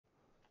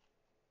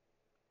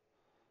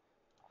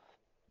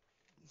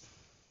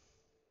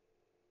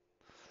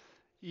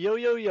Yo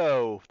yo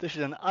yo, this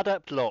is an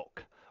adept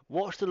lock.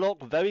 Watch the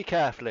lock very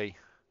carefully.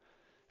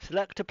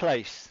 Select a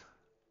place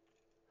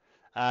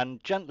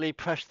and gently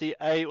press the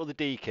A or the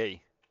D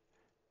key.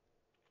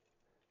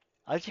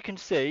 As you can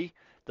see,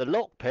 the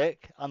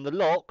lockpick and the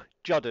lock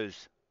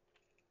judders.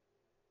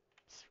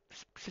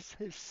 See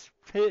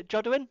it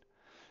juddering?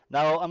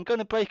 Now I'm going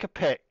to break a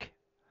pick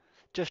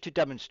just to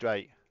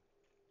demonstrate.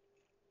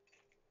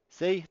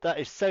 See, that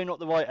is so not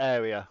the right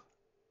area.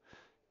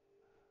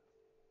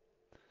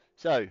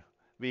 So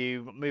we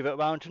move it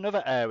around to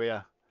another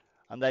area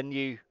and then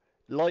you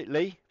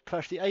lightly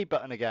press the A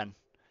button again.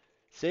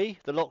 See,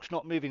 the lock's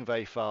not moving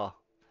very far.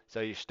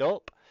 So you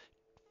stop,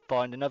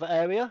 find another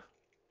area.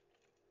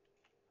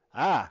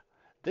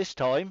 This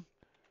time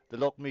the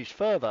lock moves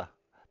further,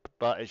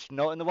 but it's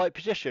not in the right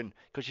position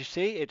because you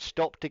see it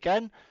stopped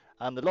again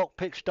and the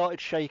lockpick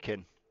started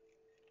shaking.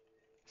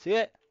 See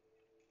it?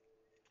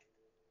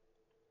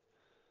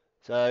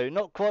 So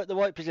not quite the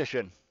right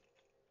position.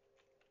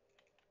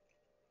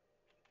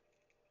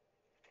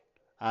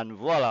 And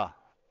voila!